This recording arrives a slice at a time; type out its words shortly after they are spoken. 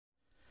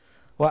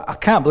Well, I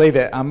can't believe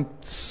it. I'm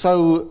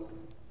so,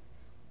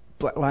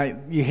 like,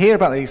 you hear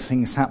about these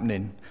things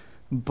happening,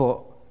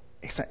 but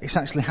it's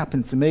actually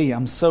happened to me.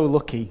 I'm so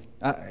lucky.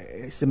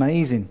 It's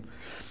amazing.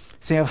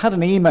 See, I've had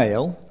an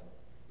email.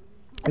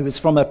 It was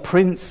from a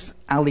Prince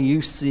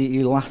Aliusi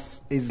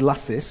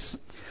Islasis.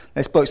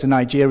 This bloke's a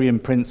Nigerian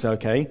prince,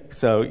 okay?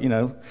 So,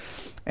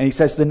 and he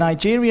says, the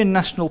Nigerian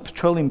National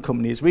Petroleum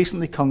Company has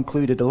recently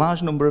concluded a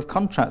large number of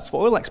contracts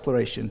for oil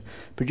exploration,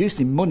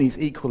 producing monies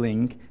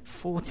equaling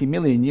 $40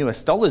 million.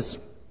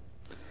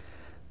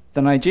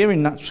 The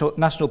Nigerian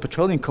National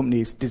Petroleum Company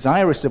is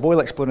desirous of oil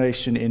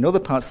exploration in other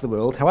parts of the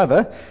world.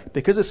 However,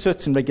 because of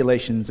certain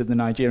regulations of the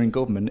Nigerian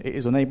government, it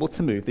is unable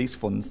to move these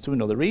funds to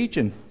another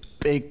region.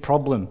 Big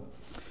problem.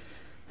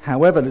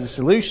 However, there's a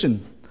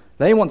solution.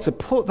 They want to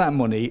put that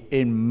money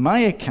in my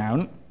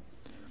account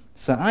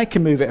so I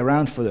can move it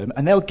around for them,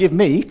 and they'll give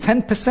me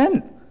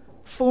 10%,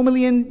 $4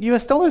 million.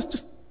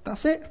 Just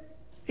that's it.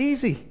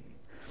 Easy.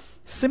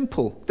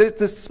 Simple.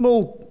 There's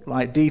small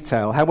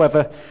detail.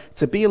 However,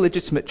 to be a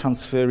legitimate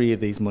transferee of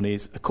these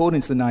monies,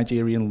 according to the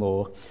Nigerian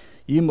law,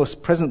 you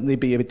must presently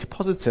be a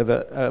depositor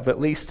of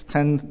at least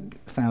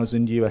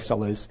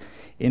 $10,000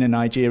 in a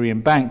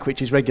Nigerian bank,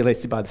 which is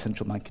regulated by the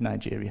Central Bank of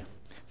Nigeria.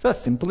 So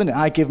that's simple, isn't it?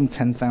 I give them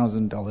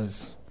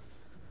 $10,000.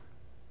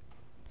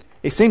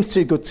 It seems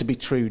too good to be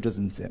true,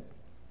 doesn't it?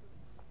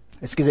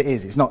 It's because it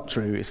is. It's not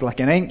true. It's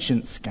like an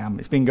ancient scam.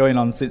 It's been going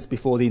on since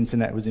before the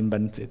internet was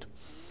invented.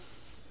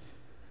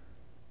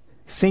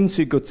 It seems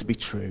too good to be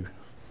true,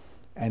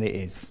 and it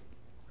is.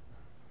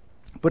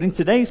 But in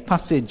today's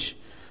passage,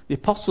 the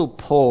Apostle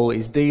Paul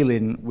is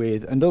dealing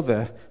with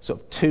another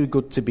sort of too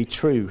good to be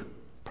true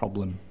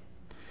problem.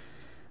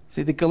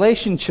 See, the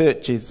Galatian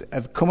churches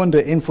have come under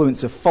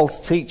influence of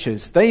false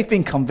teachers. They've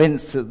been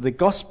convinced that the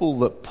gospel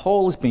that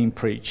Paul's been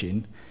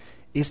preaching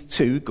is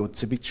too good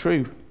to be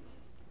true.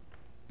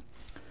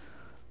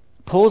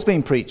 Paul's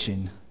been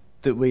preaching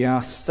that we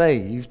are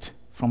saved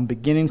from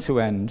beginning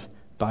to end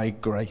by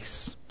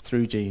grace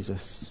through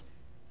Jesus.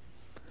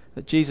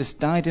 That Jesus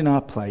died in our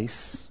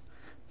place,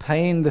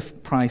 paying the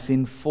price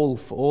in full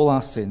for all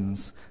our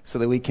sins so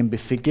that we can be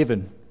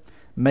forgiven,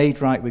 made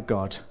right with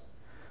God,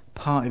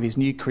 part of his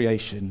new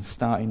creation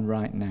starting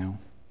right now.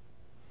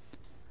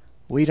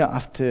 We don't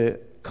have to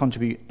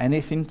contribute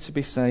anything to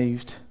be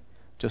saved,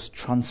 just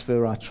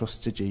transfer our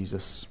trust to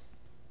Jesus.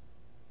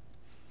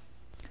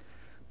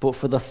 But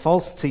for the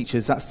false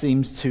teachers, that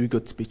seems too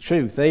good to be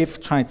true.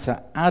 They've tried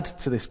to add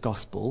to this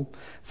gospel,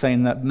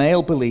 saying that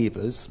male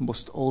believers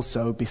must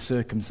also be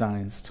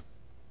circumcised.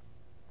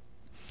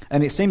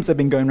 And it seems they've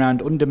been going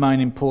around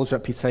undermining Paul's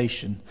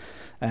reputation,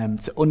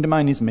 to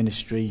undermine his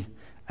ministry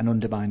and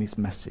undermine his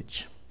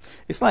message.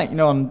 It's like,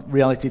 on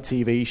reality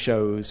TV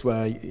shows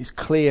where it's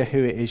clear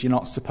who it is you're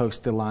not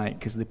supposed to like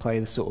because they play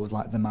the sort of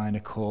like the minor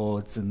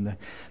chords, and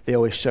they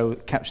always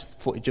capture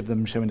footage of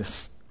them showing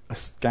a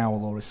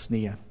scowl or a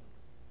sneer.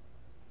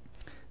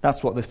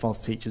 That's what the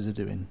false teachers are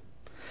doing.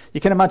 You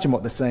can imagine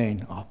what they're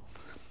saying.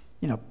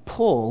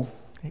 Paul,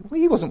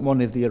 he wasn't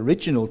one of the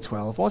original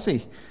 12, was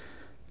he?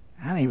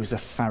 And he was a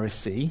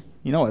Pharisee.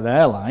 You know what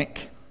they're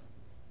like.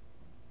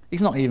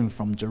 He's not even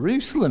from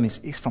Jerusalem.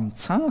 He's from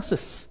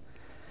Tarsus.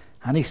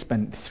 And he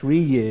spent 3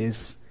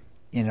 years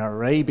in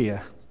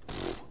Arabia.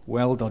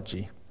 Well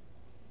dodgy.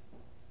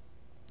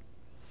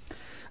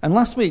 And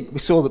last week we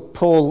saw that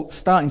Paul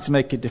starting to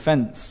make a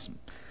defense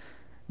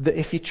that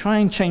if you try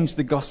and change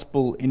the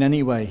gospel in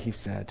any way, he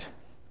said,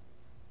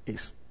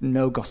 it's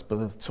no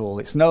gospel at all.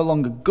 It's no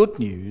longer good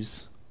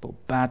news,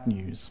 but bad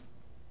news.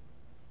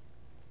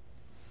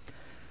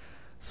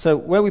 So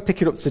where we pick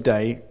it up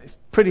today, it's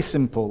pretty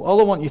simple. All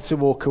I want you to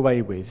walk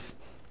away with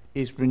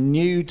is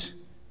renewed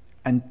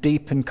and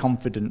deepened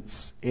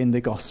confidence in the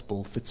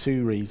gospel for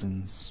 2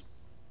 reasons.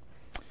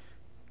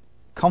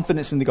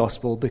 Confidence in the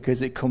gospel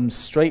because it comes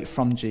straight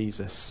from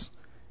Jesus.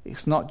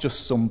 It's not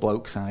just some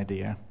bloke's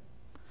idea.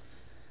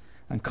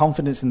 And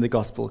confidence in the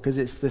gospel because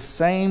it's the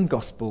same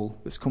gospel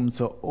that's come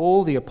to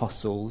all the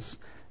apostles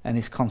and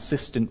is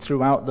consistent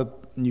throughout the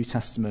New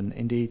Testament,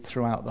 indeed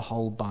throughout the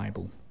whole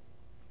Bible.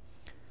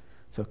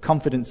 So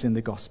confidence in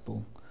the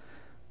gospel,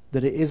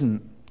 that it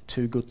isn't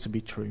too good to be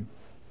true.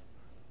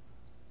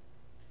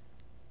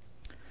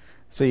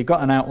 So you've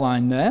got an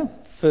outline there.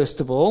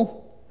 First of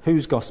all,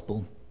 whose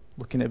gospel?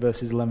 Looking at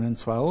verses 11 and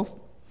 12.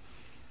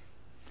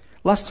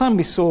 Last time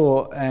we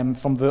saw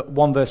from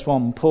 1 verse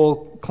 1,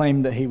 Paul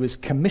claimed that he was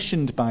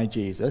commissioned by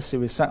Jesus,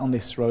 who was sat on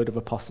this road of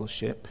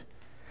apostleship.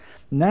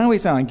 Now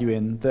he's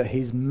arguing that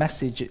his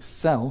message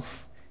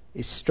itself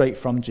is straight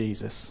from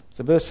Jesus.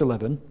 So verse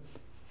 11,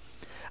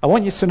 I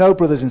want you to know,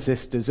 brothers and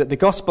sisters, that the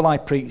gospel I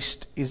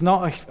preached is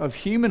not of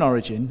human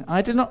origin.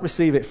 I did not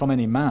receive it from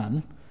any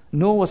man,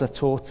 nor was I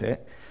taught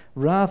it.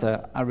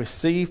 Rather, I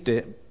received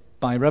it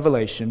by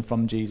revelation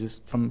from Jesus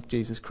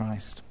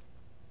Christ.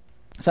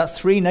 So that's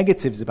 3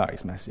 negatives about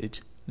his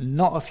message.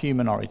 Not of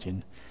human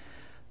origin,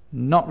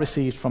 not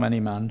received from any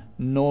man,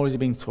 nor is he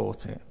being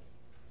taught it.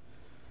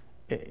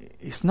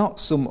 It's not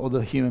some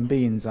other human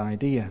being's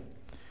idea.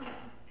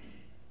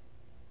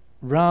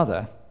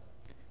 Rather,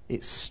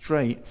 it's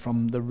straight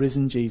from the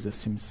risen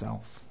Jesus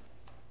himself.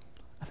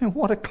 I mean,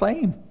 what a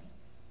claim.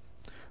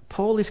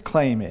 Paul is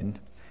claiming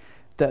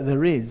that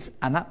there is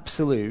an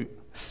absolute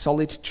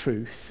solid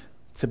truth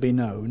to be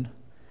known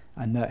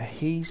and that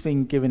he's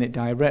been given it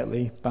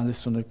directly by the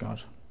Son of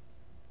God.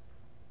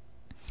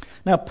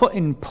 Now,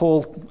 putting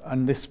Paul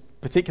and this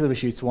particular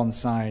issue to one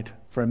side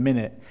for a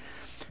minute,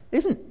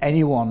 isn't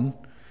anyone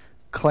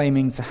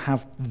claiming to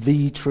have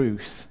the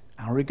truth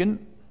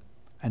arrogant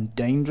and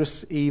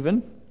dangerous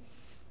even?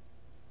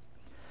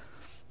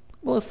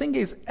 Well, the thing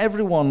is,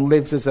 everyone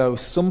lives as though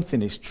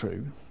something is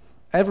true.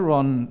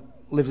 Everyone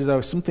lives as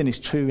though something is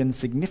true and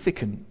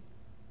significant.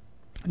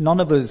 None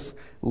of us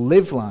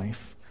live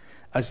life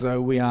as though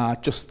we are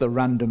just the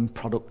random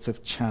product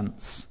of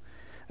chance.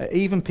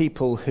 Even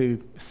people who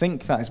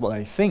think that is what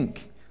they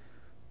think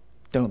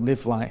don't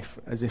live life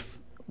as if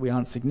we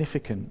aren't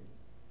significant.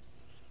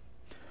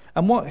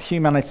 And what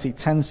humanity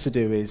tends to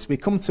do is we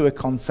come to a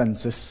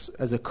consensus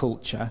as a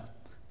culture,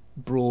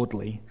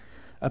 broadly,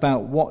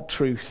 about what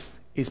truth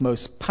is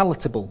most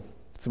palatable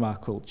to our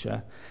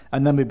culture,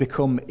 and then we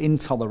become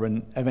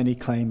intolerant of any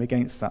claim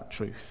against that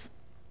truth.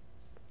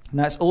 And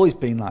that's always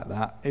been like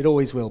that. It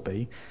always will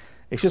be.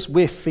 It's just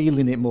we're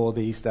feeling it more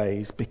these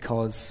days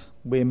because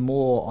we're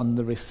more on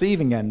the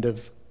receiving end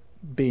of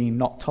being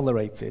not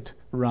tolerated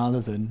rather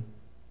than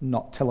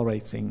not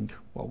tolerating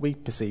what we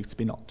perceive to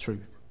be not true,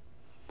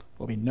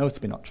 what we know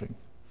to be not true.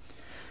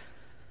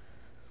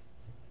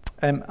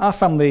 Our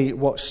family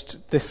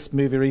watched this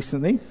movie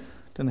recently.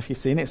 Don't know if you've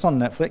seen it. It's on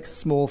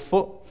Netflix,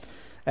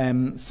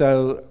 Smallfoot.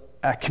 So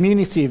a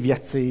community of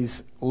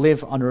Yetis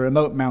live on a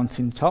remote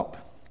mountaintop,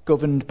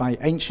 governed by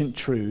ancient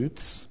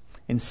truths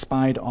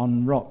inspired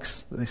on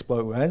rocks that this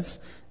bloke wears.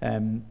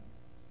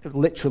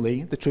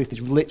 Literally, the truth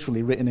is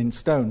literally written in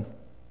stone.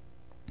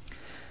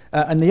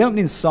 And the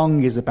opening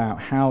song is about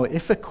how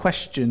if a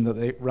question that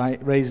they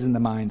raise in the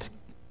mind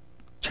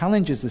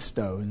challenges the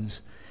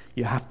stones,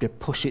 you have to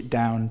push it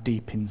down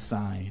deep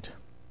inside.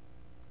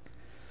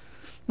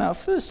 Now, at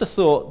first I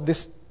thought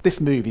this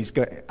movie's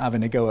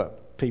having a go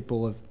at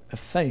people of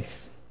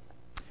faith.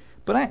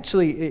 But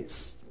actually,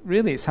 it's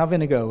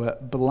having a go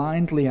at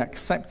blindly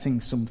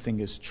accepting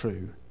something as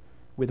true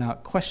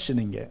without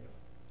questioning it.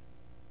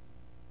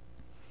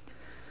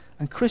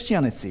 And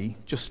Christianity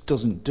just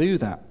doesn't do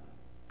that.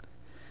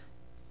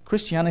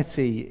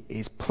 Christianity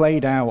is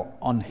played out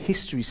on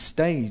history's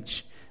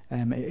stage.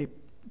 It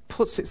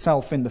puts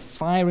itself in the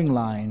firing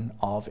line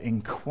of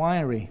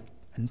inquiry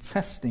and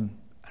testing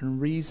and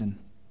reason,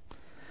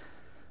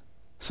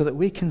 so that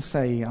we can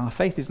say our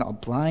faith is not a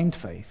blind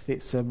faith,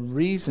 it's a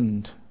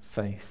reasoned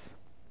faith.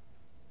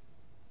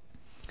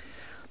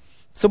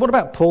 So what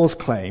about Paul's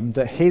claim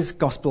that his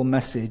gospel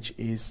message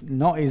is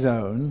not his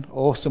own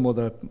or some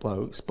other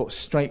bloke's, but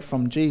straight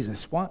from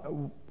Jesus?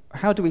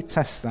 How do we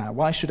test that?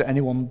 Why should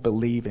anyone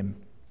believe him?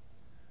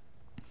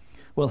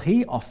 Well,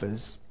 he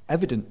offers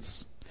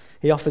evidence.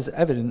 He offers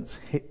evidence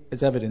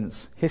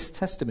his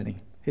testimony,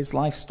 his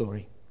life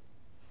story.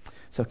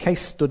 So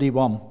case study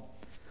 1.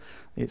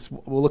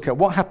 We'll look at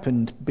what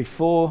happened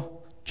before,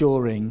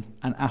 during,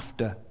 and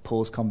after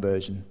Paul's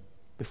conversion.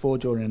 Before,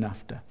 during, and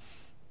after.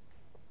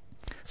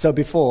 So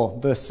before,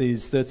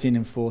 verses 13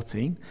 and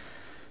 14.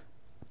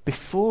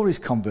 Before his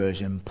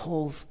conversion,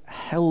 Paul's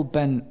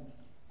hell-bent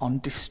on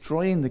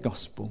destroying the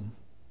gospel.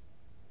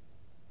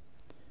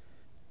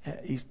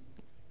 He's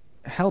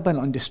hell-bent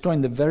on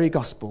destroying the very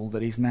gospel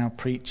that he's now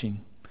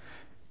preaching.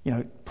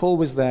 Paul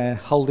was there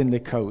holding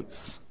the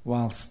coats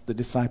whilst the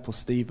disciple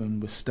Stephen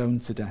was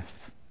stoned to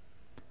death.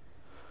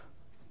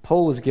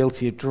 Paul was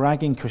guilty of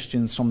dragging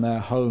Christians from their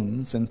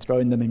homes and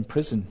throwing them in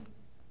prison,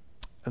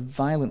 of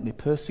violently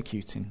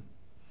persecuting.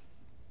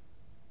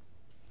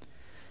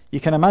 You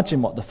can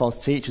imagine what the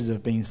false teachers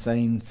have been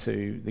saying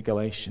to the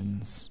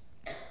Galatians,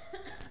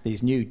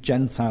 these new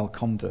Gentile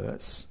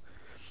converts.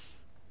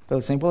 They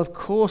were saying, well, of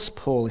course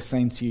Paul is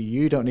saying to you,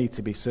 you don't need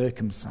to be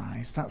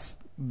circumcised. That's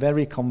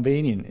very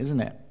convenient,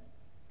 isn't it?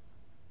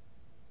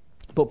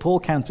 But Paul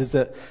counters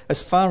that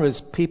as far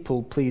as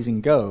people-pleasing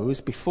goes,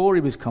 before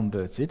he was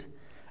converted,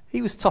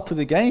 he was top of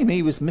the game.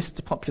 He was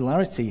Mr.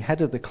 Popularity,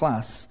 head of the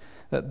class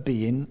at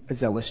being a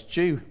zealous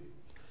Jew.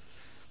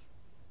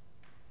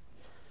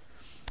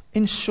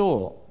 In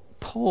short,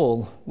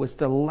 Paul was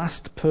the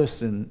last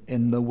person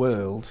in the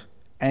world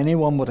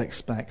anyone would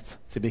expect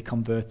to be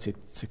converted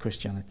to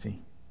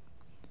Christianity.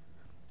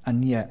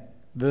 And yet,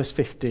 verse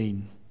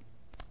 15,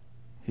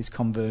 his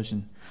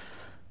conversion.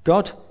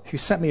 God, who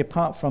set me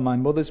apart from my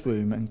mother's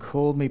womb and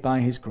called me by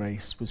his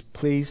grace, was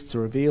pleased to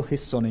reveal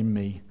his Son in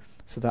me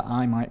so that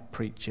I might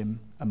preach him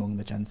among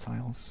the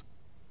Gentiles.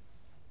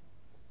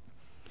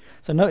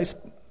 So notice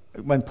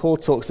when Paul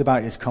talks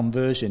about his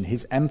conversion,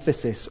 his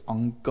emphasis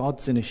on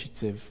God's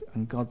initiative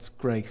and God's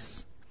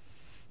grace.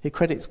 He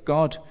credits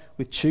God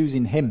with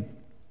choosing him.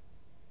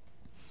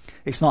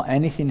 It's not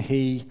anything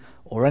he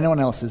or anyone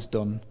else has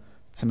done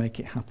to make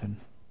it happen.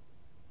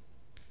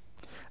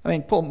 I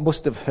mean, Paul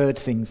must have heard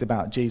things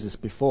about Jesus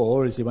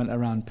before as he went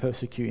around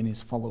persecuting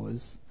his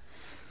followers.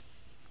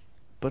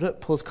 But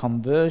at Paul's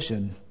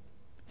conversion,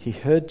 he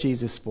heard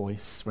Jesus'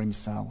 voice for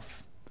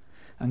himself.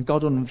 And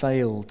God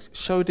unveiled,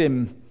 showed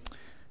him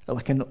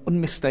like an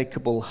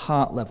unmistakable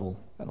heart level,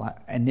 like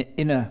an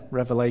inner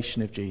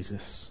revelation of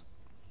Jesus.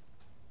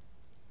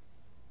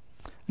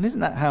 And isn't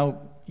that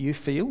how you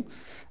feel?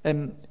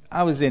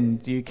 I was in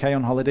the UK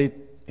on holiday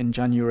in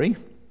January,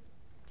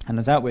 and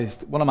I was out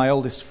with one of my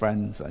oldest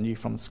friends I knew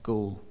from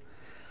school.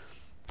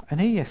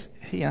 And he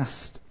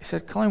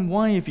said, Colin,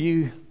 why have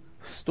you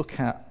stuck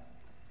at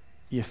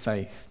your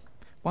faith?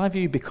 Why have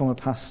you become a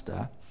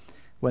pastor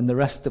when the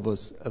rest of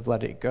us have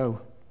let it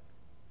go?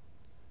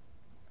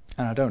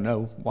 And I don't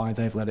know why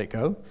they've let it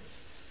go.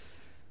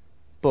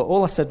 But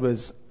all I said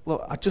was,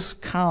 look, I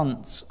just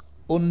can't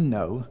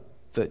unknow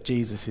that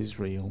Jesus is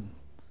real.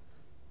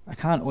 I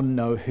can't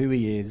unknow who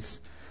he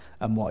is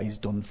and what he's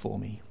done for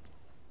me.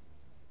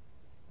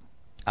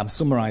 I'm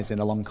summarising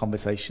a long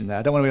conversation there.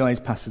 I don't want to be one of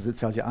these pastors that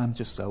tells you, I'm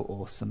just so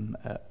awesome,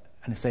 and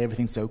I say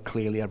everything so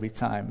clearly every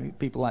time.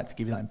 People like to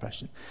give you that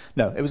impression.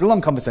 No, it was a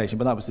long conversation,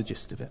 but that was the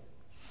gist of it.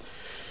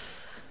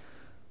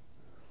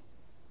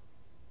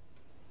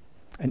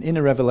 An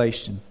inner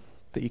revelation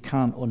that you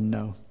can't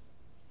unknow.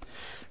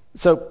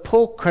 So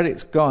Paul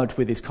credits God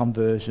with his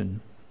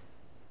conversion.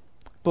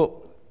 But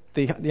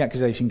the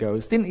accusation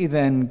goes, didn't he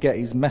then get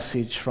his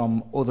message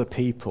from other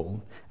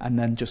people and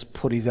then just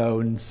put his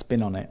own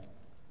spin on it?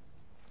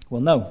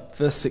 Well, no.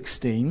 Verse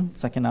 16,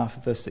 second half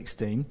of verse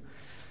 16,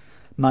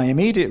 my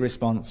immediate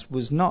response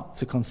was not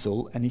to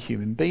consult any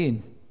human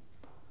being.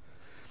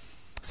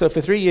 So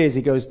for 3 years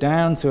he goes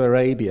down to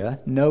Arabia,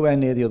 nowhere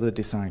near the other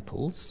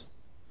disciples.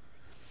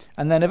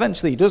 And then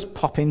eventually he does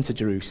pop into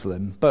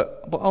Jerusalem,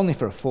 but only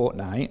for a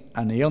fortnight,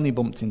 and he only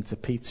bumped into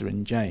Peter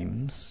and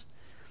James.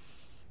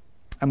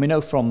 And we know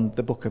from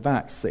the book of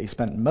Acts that he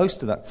spent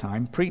most of that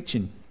time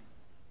preaching.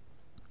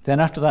 Then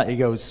after that he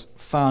goes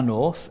far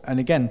north, and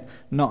again,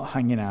 not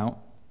hanging out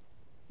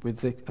with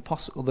the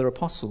other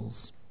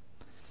apostles.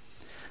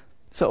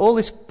 So all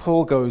this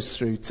Paul goes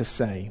through to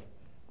say,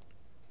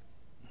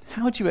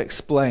 how else do you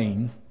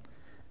explain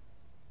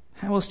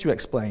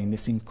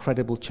this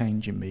incredible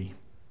change in me?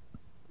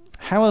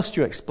 How else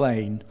do you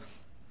explain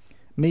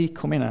me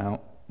coming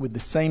out with the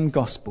same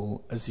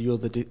gospel as the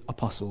other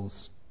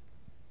apostles?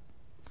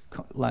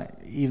 Like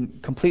even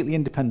completely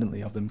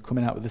independently of them,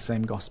 coming out with the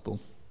same gospel.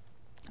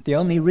 The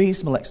only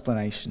reasonable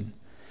explanation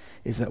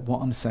is that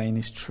what I'm saying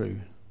is true.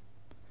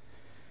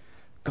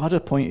 God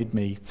appointed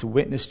me to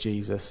witness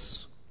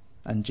Jesus,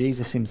 and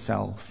Jesus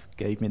himself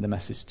gave me the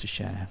message to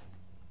share.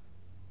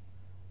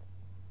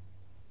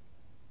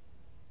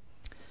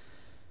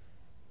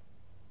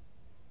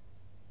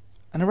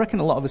 And I reckon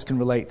a lot of us can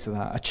relate to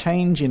that, a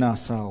change in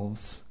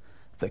ourselves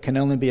that can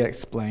only be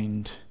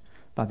explained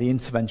by the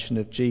intervention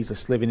of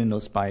Jesus living in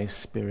us by his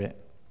Spirit.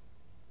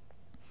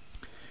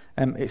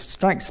 It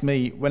strikes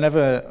me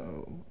whenever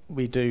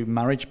we do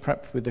marriage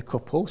prep with the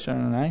couple,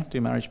 Sharon and I do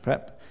marriage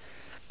prep,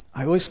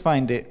 I always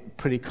find it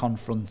pretty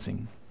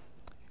confronting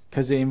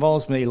because it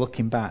involves me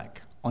looking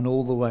back on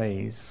all the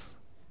ways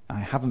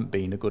I haven't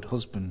been a good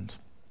husband.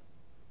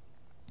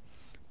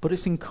 But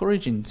it's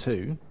encouraging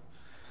too,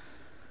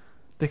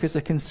 because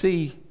I can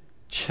see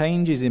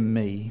changes in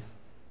me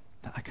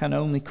that I can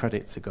only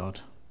credit to God,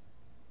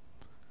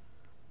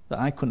 that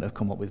I couldn't have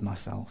come up with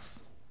myself.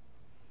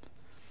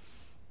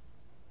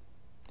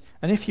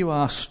 And if you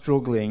are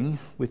struggling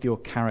with your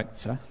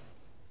character,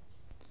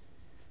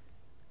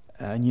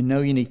 and you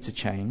know you need to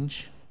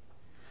change,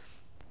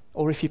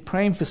 or if you're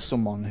praying for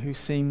someone who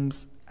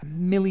seems a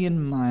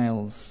million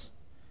miles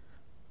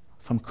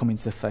from coming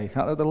to faith,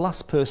 the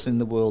last person in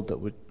the world that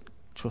would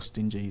trust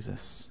in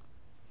Jesus,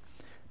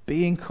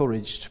 be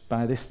encouraged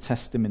by this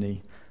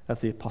testimony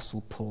of the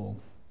Apostle Paul.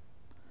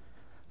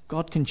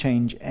 God can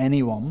change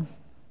anyone,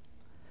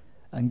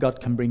 and God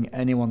can bring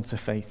anyone to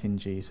faith in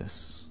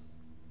Jesus.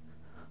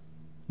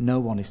 No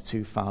one is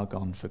too far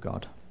gone for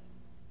God.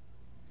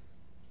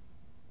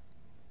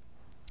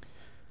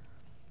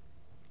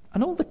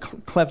 And all the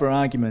clever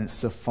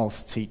arguments of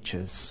false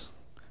teachers,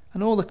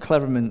 and all the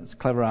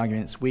clever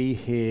arguments we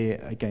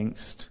hear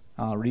against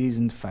our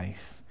reasoned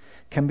faith,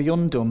 can be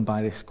undone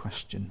by this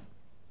question.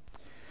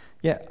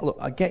 Yeah, look,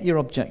 I get your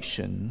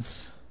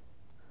objections,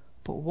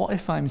 but what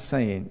if what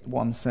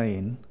I'm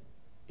saying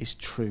is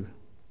true?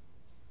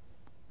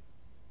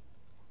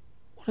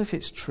 What if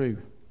it's true?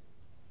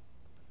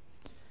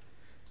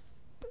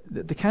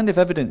 The kind of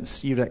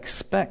evidence you'd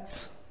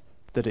expect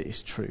that it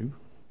is true,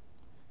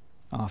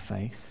 our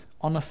faith,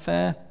 on a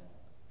fair,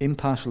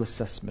 impartial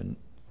assessment,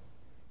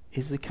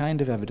 is the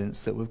kind of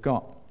evidence that we've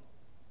got.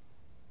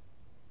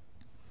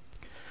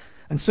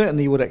 And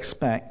certainly you would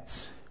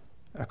expect,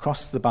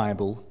 across the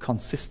Bible,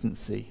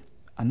 consistency.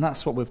 And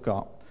that's what we've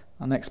got.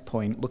 Our next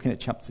point, looking at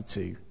chapter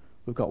 2,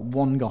 we've got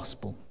one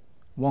gospel.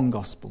 One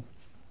gospel.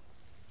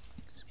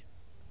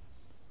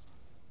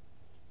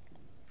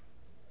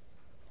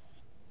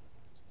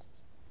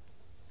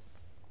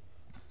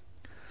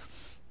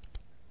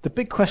 The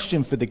big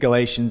question for the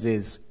Galatians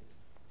is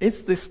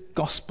this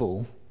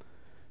gospel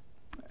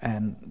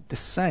the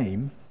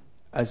same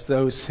as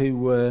those who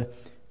were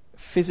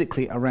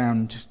physically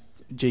around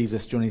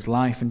Jesus during his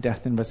life and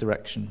death and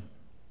resurrection.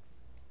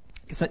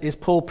 Is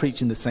Paul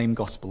preaching the same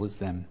gospel as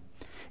them?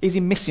 Is he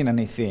missing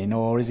anything,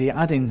 or is he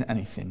adding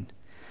anything?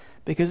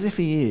 Because if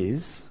he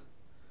is,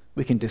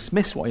 we can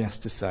dismiss what he has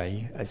to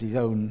say as his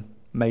own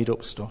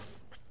made-up stuff.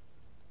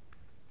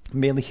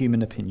 Merely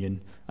human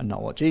opinion and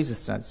not what Jesus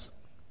says.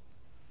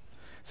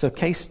 So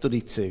case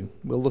study 2,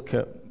 we'll look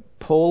at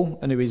Paul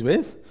and who he's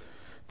with,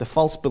 the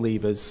false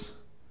believers,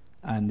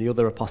 and the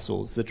other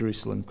apostles, the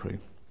Jerusalem crew.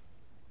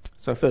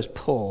 So first,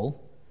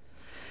 Paul.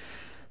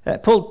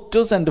 Paul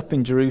does end up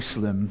in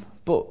Jerusalem,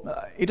 but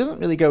he doesn't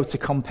really go to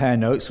compare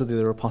notes with the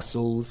other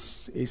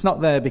apostles. He's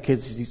not there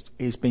because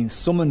he's been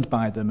summoned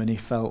by them and he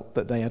felt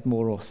that they had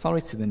more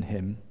authority than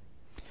him.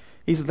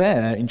 He's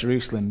there in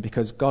Jerusalem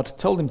because God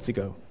told him to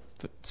go.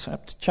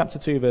 Chapter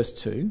 2,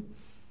 verse 2.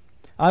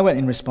 I went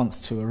in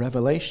response to a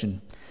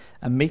revelation,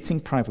 and meeting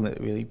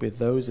privately with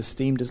those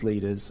esteemed as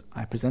leaders,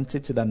 I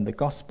presented to them the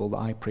gospel that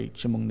I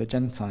preach among the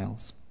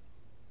Gentiles.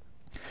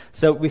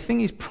 So we think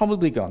he's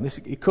probably gone.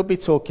 He could be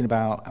talking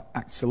about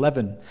Acts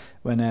 11,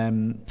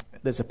 when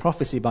there's a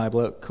prophecy by a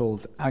bloke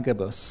called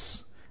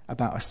Agabus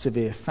about a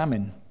severe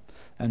famine,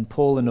 and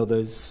Paul and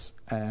others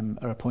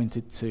are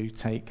appointed to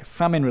take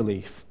famine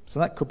relief. So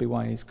that could be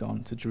why he's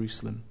gone to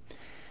Jerusalem.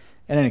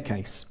 In any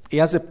case, he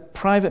has a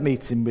private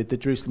meeting with the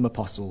Jerusalem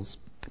apostles,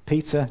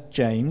 Peter,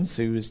 James,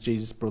 who was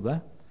Jesus'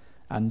 brother,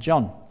 and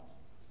John.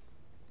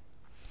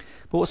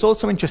 But what's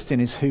also interesting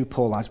is who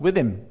Paul has with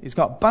him. He's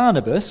got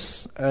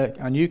Barnabas,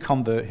 a new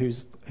convert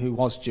who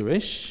was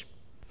Jewish,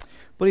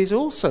 but he's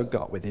also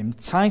got with him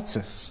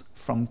Titus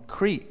from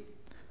Crete.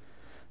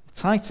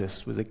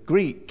 Titus was a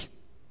Greek,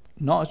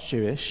 not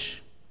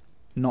Jewish,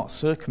 not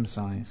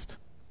circumcised.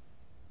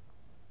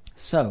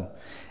 So,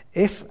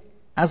 if,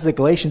 as the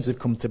Galatians have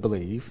come to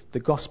believe, the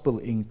gospel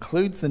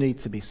includes the need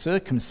to be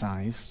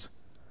circumcised,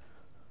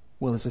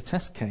 well, there's a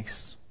test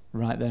case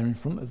right there in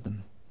front of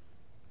them.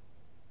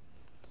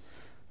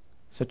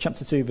 So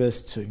chapter 2,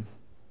 verse 2.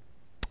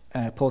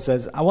 Paul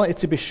says, I wanted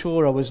to be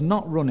sure I was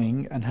not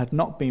running and had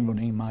not been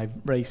running my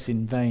race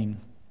in vain.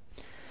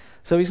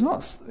 So he's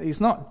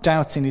not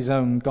doubting his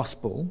own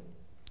gospel.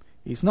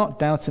 He's not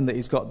doubting that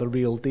he's got the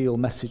real deal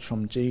message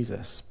from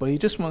Jesus, but he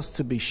just wants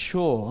to be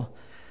sure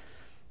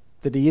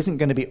that he isn't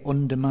going to be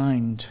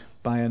undermined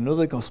by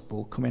another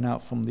gospel coming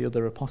out from the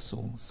other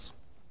apostles.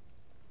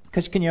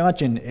 Because can you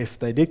imagine if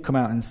they did come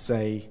out and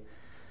say,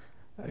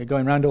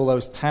 going around all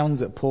those towns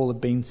that Paul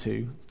had been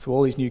to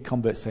all these new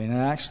converts saying,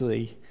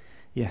 actually,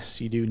 yes,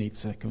 you do need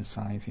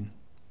circumcising.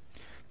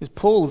 Because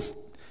Paul's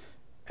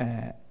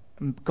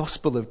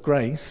gospel of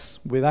grace,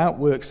 without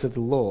works of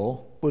the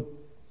law, would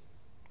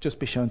just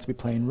be shown to be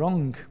plain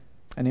wrong.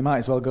 And he might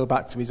as well go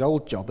back to his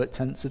old job at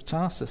Tents of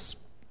Tarsus.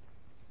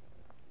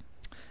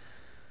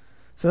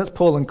 So that's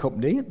Paul and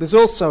company. There's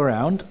also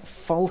around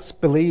false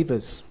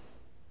believers.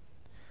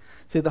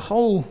 See, the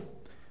whole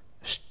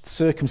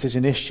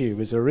circumcision issue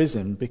has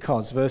arisen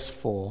because, verse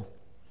 4,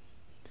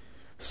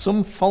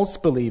 some false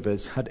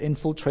believers had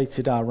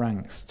infiltrated our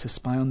ranks to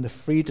spy on the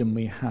freedom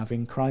we have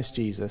in Christ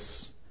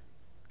Jesus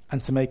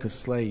and to make us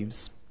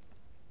slaves.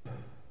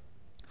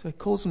 So he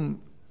calls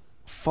them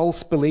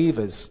false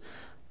believers,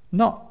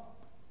 not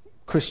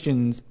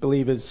Christians,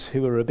 believers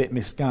who are a bit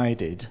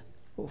misguided,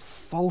 but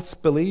false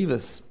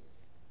believers.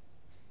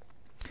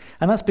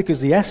 And that's because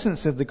the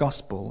essence of the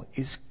gospel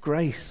is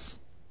grace.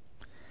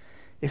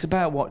 It's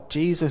about what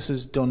Jesus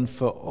has done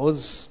for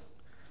us,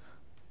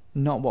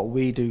 not what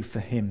we do for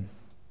him.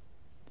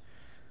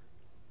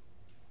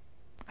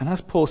 And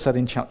as Paul said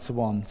in chapter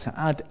 1, to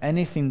add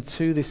anything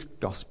to this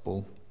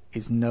gospel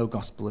is no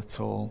gospel at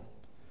all.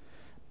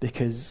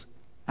 Because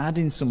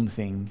adding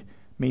something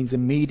means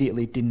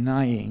immediately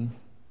denying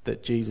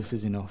that Jesus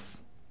is enough.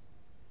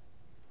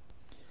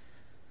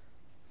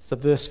 So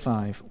verse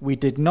 5, we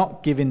did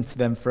not give in to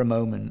them for a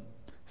moment,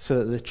 so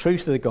that the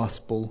truth of the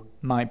gospel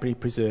might be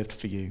preserved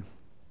for you.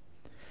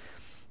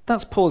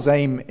 That's Paul's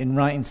aim in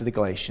writing to the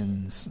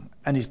Galatians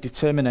and his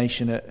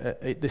determination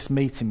at this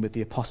meeting with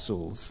the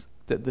apostles,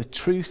 that the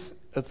truth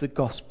of the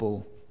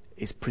gospel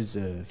is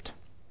preserved.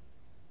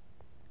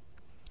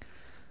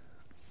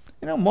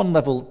 You know, on one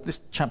level, this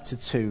chapter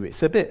 2,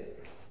 it's a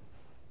bit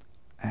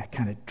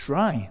kind of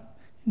dry,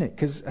 isn't it?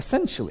 Because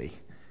essentially,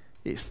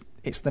 it's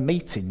the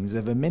meetings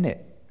of a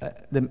minute.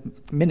 The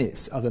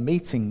minutes of a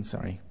meeting, It's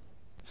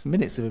the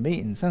minutes of a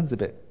meeting. Sounds a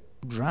bit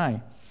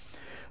dry.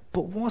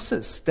 But what's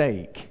at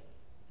stake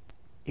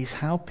is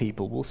how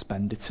people will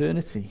spend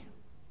eternity.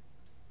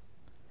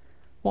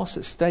 What's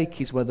at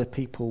stake is whether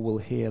people will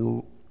hear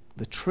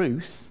the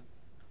truth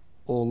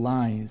or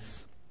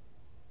lies.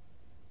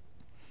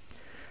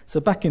 So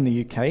back in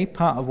the UK,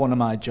 part of one of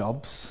my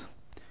jobs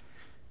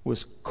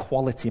was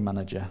quality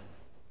manager.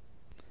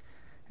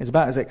 It's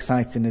about as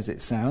exciting as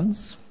it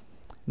sounds.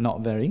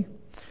 Not very.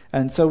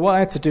 And so what I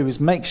had to do was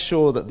make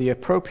sure that the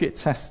appropriate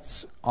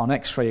tests on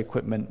X-ray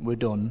equipment were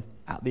done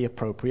at the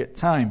appropriate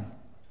time.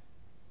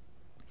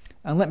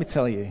 And let me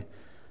tell you,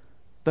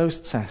 those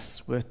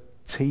tests were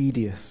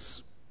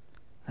tedious.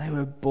 They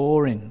were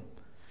boring.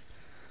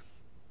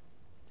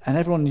 And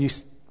everyone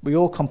We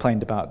all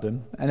complained about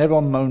them, and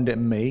everyone moaned at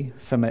me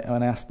when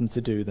I asked them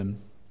to do them.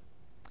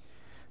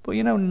 But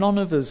none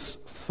of us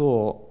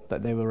thought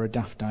that they were a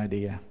daft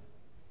idea.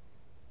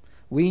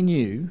 We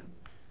knew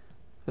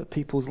that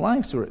people's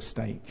lives were at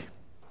stake.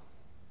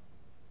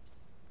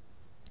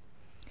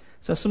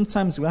 So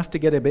sometimes we have to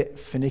get a bit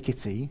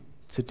finicky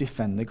to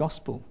defend the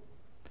gospel.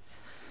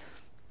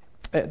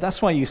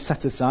 That's why you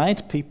set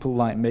aside people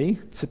like me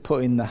to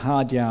put in the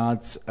hard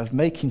yards of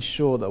making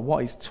sure that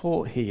what is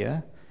taught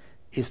here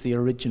is the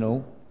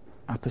original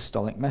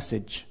apostolic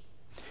message.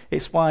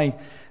 It's why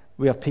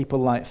we have people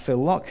like Phil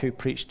Locke, who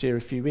preached here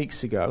a few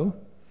weeks ago.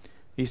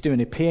 He's doing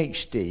a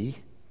PhD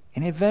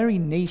in a very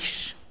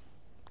niche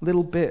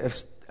little bit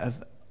of a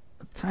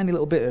tiny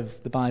little bit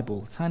of the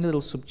Bible, tiny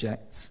little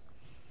subject.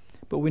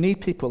 But we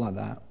need people like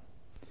that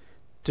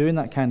doing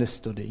that kind of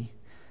study,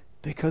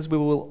 because we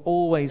will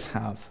always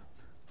have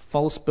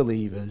false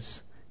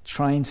believers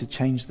trying to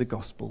change the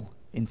gospel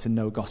into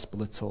no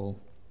gospel at all.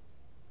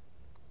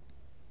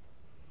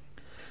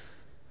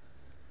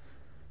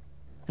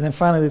 And then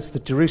finally, there's the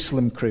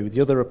Jerusalem crew, the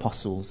other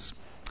apostles.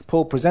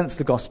 Paul presents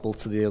the gospel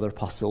to the other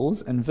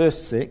apostles, and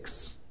verse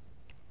 6,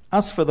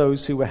 as for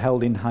those who were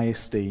held in high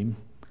esteem,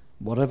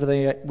 whatever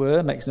they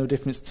were makes no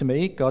difference to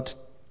me. God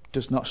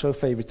does not show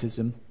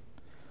favoritism.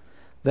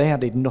 They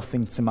added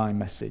nothing to my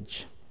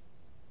message.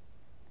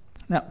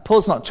 Now,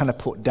 Paul's not trying to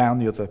put down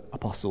the other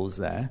apostles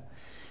there.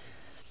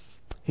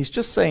 He's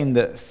just saying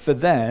that for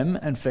them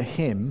and for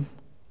him,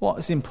 what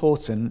is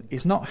important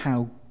is not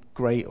how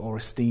great or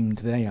esteemed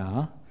they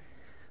are.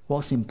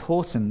 What's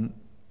important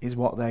is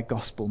what their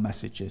gospel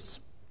message is.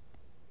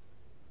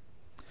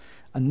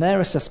 And their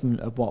assessment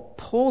of what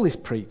Paul is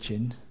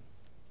preaching,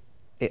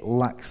 it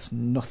lacks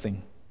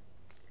nothing.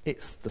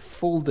 It's the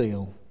full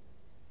deal.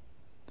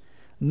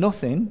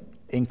 Nothing,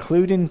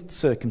 including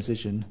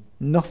circumcision,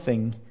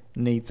 nothing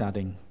needs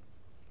adding.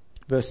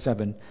 Verse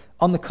 7,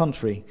 on the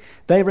contrary,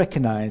 they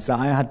recognized that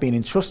I had been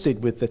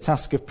entrusted with the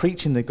task of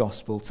preaching the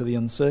gospel to the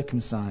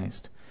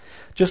uncircumcised,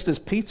 just as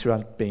Peter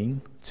had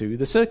been to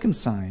the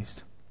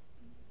circumcised.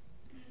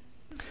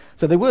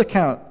 So they work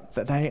out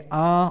that they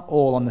are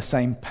all on the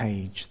same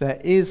page.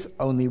 There is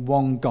only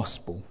one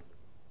gospel.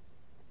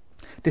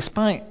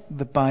 Despite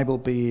the Bible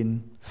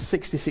being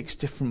 66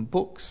 different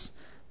books,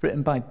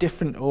 written by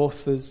different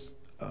authors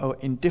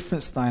in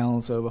different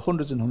styles over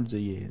hundreds and hundreds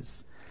of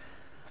years,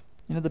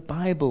 the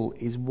Bible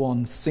is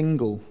one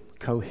single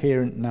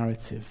coherent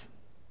narrative.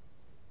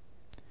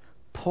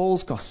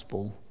 Paul's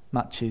gospel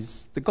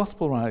matches the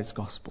gospel writer's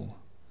gospel.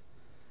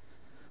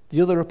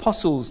 The other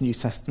apostles' New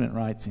Testament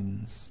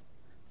writings,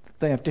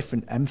 they have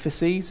different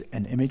emphases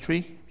and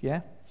imagery,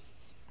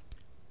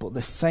 but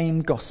the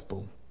same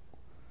gospel.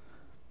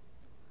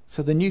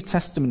 So the New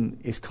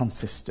Testament is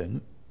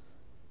consistent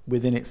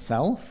within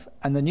itself,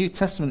 and the New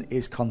Testament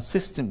is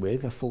consistent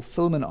with a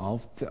fulfillment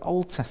of the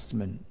Old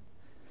Testament.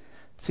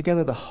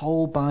 Together, the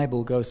whole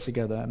Bible goes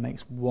together and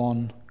makes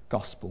one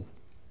gospel.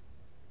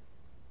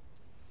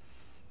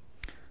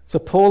 So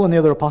Paul and the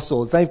other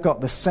apostles, they've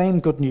got the same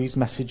good news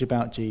message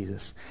about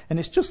Jesus, and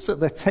it's just that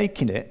they're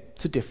taking it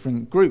to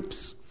different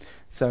groups.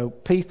 So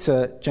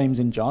Peter, James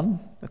and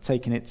John are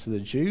taking it to the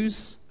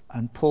Jews,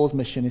 and Paul's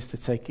mission is to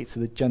take it to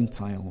the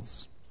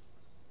Gentiles.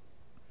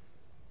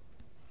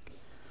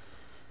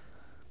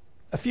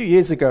 A few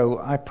years ago,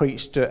 I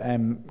preached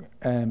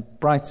at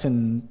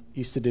Brighton,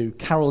 used to do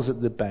carols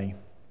at the Bay,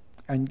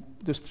 and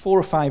there's 400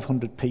 or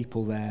 500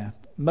 people there,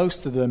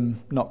 most of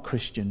them not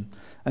Christian,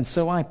 and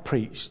so I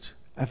preached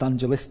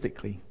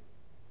evangelistically.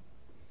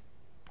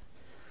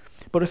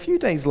 But a few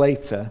days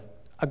later,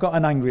 I got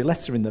an angry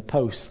letter in the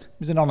post. It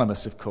was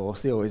anonymous, of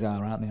course. They always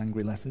are, aren't they,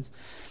 angry letters?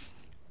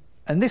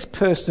 And this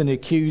person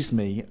accused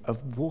me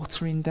of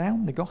watering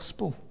down the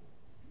gospel.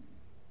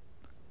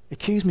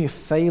 Accused me of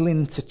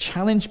failing to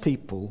challenge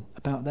people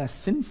about their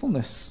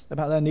sinfulness,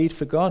 about their need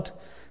for God,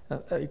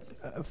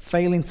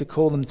 failing to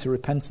call them to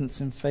repentance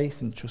and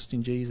faith and trust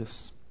in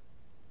Jesus.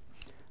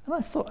 And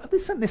I thought, have they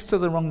sent this to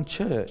the wrong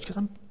church?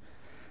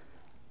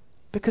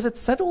 Because I'd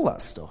said all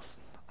that stuff.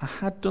 I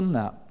had done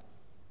that.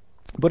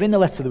 But in the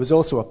letter, there was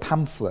also a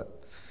pamphlet.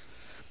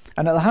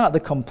 And at the heart of the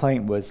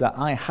complaint was that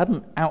I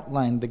hadn't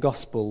outlined the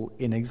gospel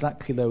in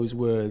exactly those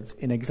words,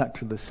 in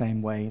exactly the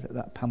same way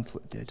that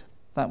pamphlet did.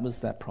 That was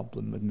their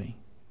problem with me.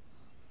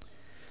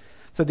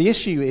 So the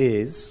issue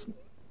is,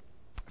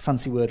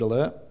 fancy word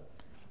alert,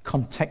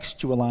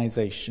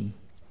 contextualization.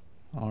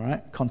 All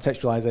right,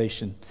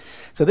 contextualization.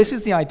 So this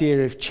is the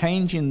idea of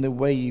changing the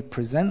way you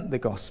present the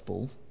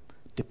gospel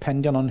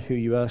depending on who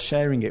you are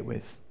sharing it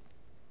with.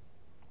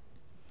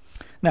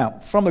 Now,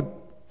 from a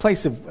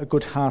place of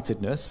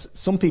good-heartedness,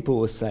 some people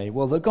will say,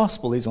 well, the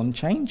gospel is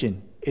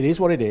unchanging. It is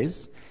what it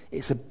is.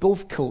 It's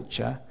above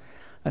culture,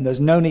 and there's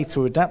no need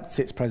to adapt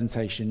its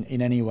presentation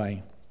in any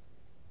way.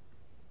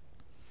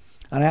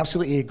 And I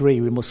absolutely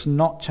agree. We must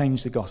not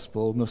change the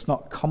gospel. We must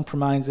not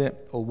compromise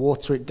it or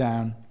water it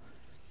down.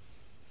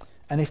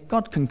 And if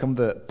God can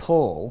convert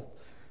Paul,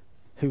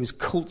 who is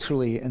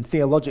culturally and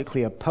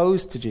theologically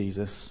opposed to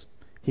Jesus,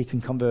 he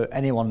can convert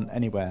anyone,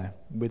 anywhere.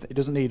 It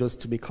doesn't need us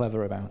to be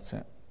clever about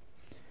it.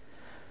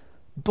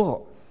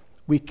 But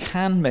we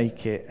can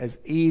make it as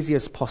easy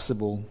as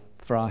possible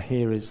for our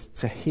hearers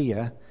to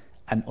hear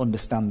and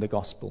understand the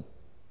gospel.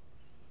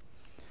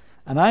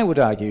 And I would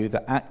argue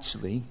that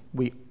actually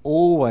we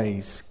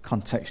always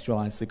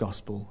contextualize the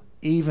gospel,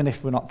 even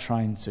if we're not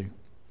trying to.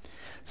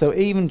 So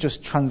even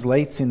just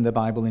translating the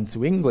Bible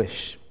into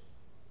English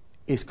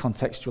is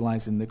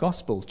contextualizing the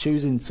gospel,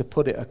 choosing to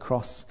put it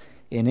across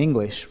in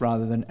English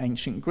rather than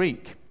ancient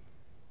Greek.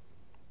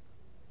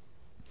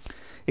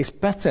 It's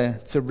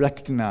better to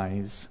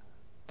recognize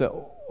that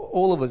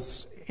all of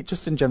us,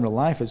 just in general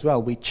life as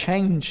well, we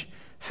change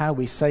how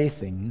we say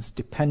things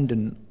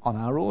dependent on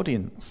our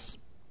audience.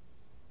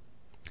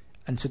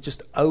 And to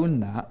just own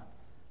that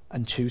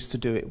and choose to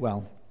do it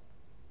well.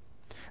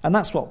 And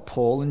that's what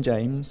Paul and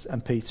James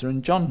and Peter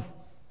and John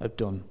have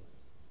done.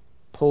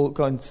 Paul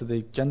going to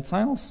the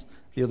Gentiles,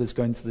 the others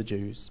going to the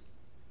Jews.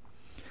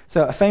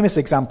 So a famous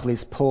example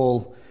is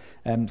Paul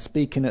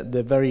speaking at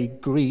the very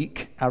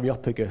Greek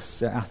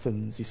Areopagus at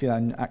Athens. You see that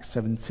in Acts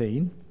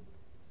 17.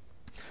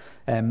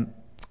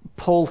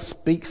 Paul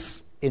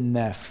speaks in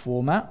their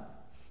format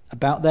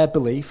about their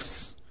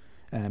beliefs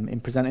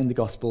in presenting the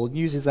gospel,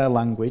 uses their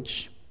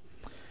language.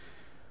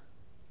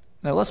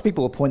 Now, lots of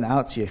people will point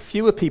out to you,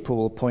 fewer people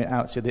will point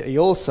out to you that he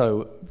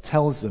also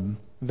tells them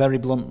very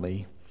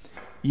bluntly,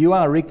 you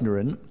are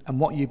ignorant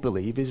and what you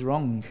believe is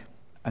wrong,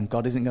 and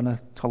God isn't going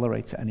to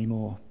tolerate it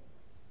anymore.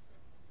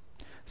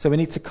 So we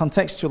need to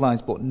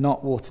contextualize but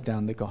not water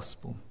down the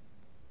gospel.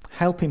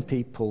 Helping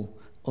people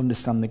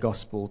understand the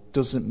gospel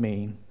doesn't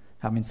mean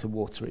having to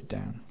water it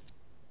down.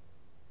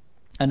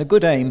 And a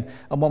good aim,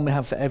 and one we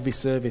have for every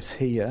service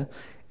here,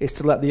 is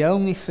to let the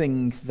only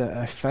thing that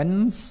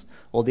offends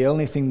or the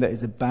only thing that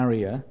is a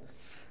barrier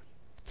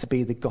to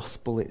be the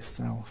gospel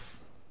itself.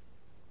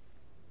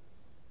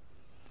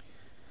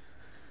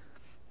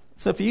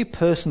 So for you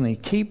personally,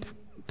 keep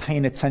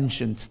paying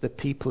attention to the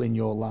people in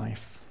your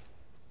life.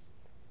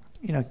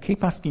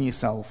 Keep asking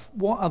yourself,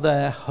 what are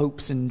their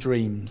hopes and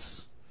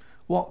dreams?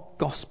 What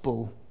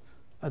gospel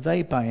are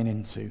they buying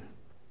into?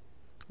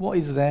 What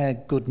is their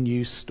good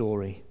news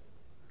story?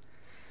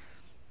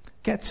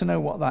 Get to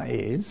know what that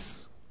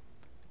is,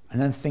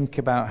 and then think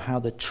about how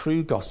the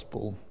true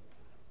gospel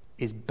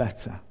is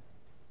better,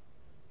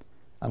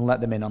 and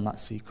let them in on that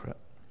secret.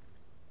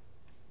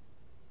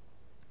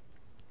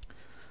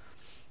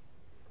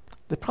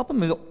 The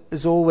problem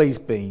has always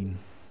been,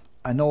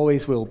 and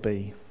always will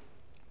be,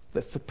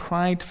 that for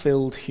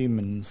pride-filled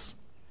humans,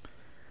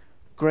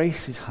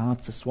 grace is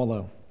hard to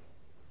swallow.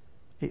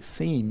 It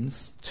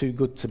seems too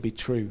good to be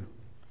true.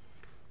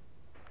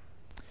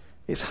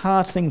 It's a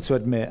hard thing to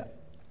admit.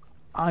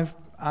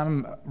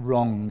 I'm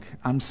wrong.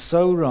 I'm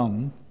so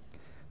wrong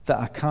that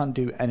I can't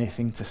do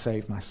anything to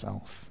save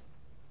myself.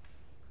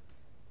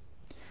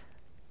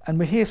 And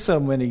we hear so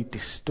many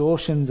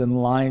distortions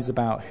and lies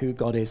about who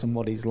God is and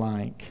what he's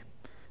like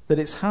that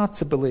it's hard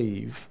to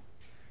believe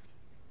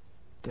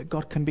that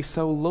God can be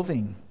so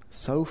loving,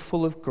 so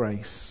full of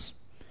grace,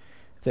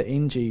 that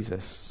in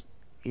Jesus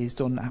he's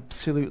done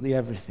absolutely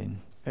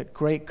everything, at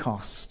great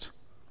cost,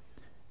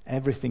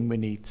 everything we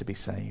need to be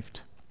saved.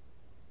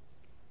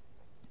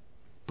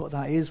 But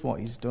that is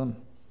what he's done.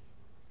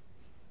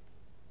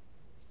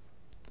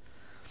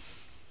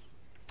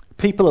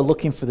 People are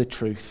looking for the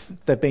truth.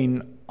 They've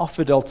been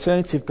offered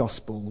alternative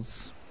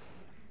gospels,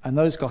 and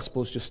those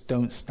gospels just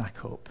don't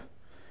stack up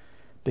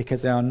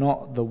because they are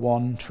not the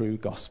one true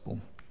gospel.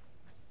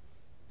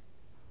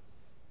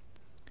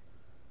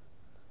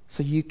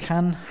 So you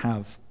can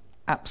have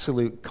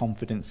absolute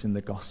confidence in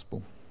the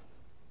gospel.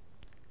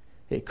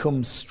 It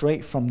comes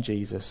straight from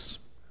Jesus.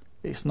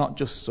 It's not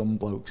just some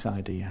bloke's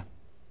idea.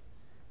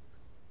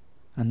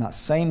 And that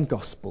same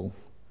gospel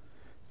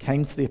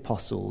came to the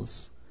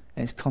apostles,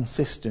 and it's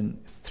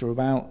consistent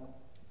throughout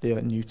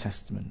the New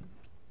Testament.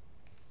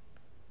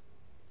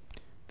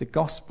 The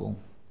gospel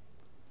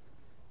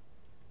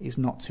is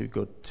not too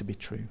good to be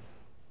true.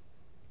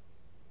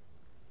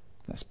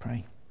 Let's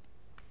pray.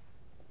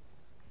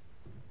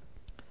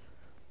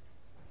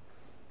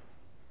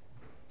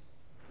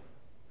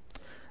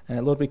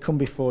 Lord, we come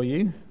before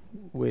you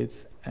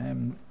with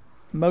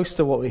most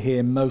of what we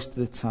hear most of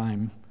the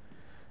time,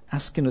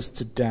 asking us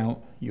to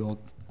doubt your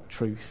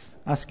truth,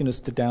 asking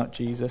us to doubt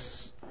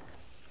Jesus,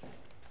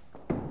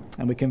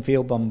 and we can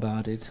feel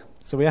bombarded.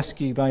 So we ask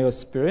you by your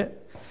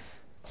Spirit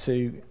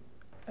to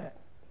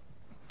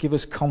give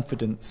us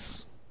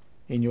confidence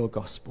in your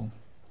gospel.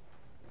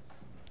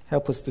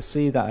 Help us to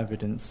see that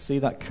evidence, see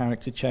that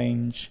character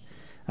change,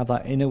 have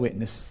that inner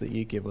witness that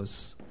you give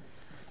us.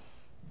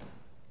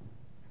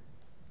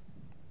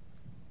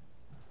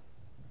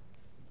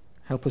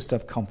 Help us to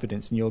have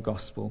confidence in your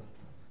gospel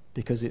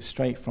because it's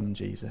straight from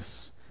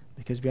Jesus,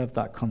 because we have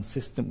that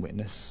consistent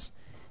witness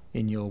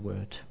in your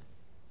word.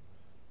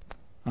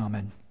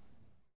 Amen.